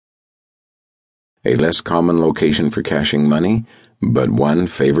A less common location for cashing money, but one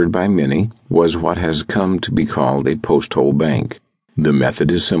favored by many, was what has come to be called a post-hole bank. The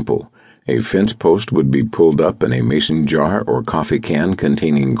method is simple. A fence post would be pulled up and a mason jar or coffee can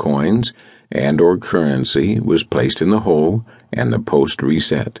containing coins and or currency was placed in the hole and the post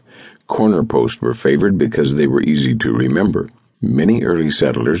reset. Corner posts were favored because they were easy to remember. Many early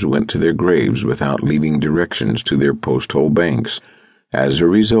settlers went to their graves without leaving directions to their post-hole banks. As a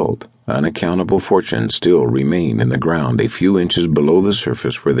result, unaccountable fortunes still remain in the ground a few inches below the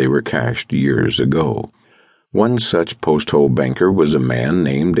surface where they were cached years ago. One such post-hole banker was a man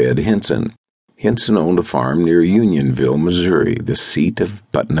named Ed Henson. Henson owned a farm near Unionville, Missouri, the seat of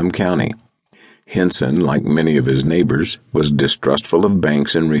Putnam County. Henson, like many of his neighbors, was distrustful of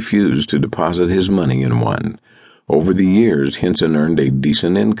banks and refused to deposit his money in one. Over the years, Henson earned a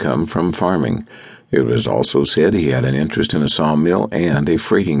decent income from farming. It was also said he had an interest in a sawmill and a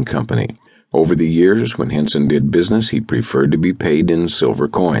freighting company. Over the years, when Henson did business, he preferred to be paid in silver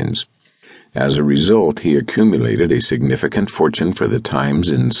coins. As a result, he accumulated a significant fortune for the times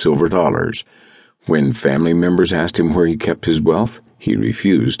in silver dollars. When family members asked him where he kept his wealth, he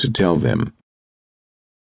refused to tell them.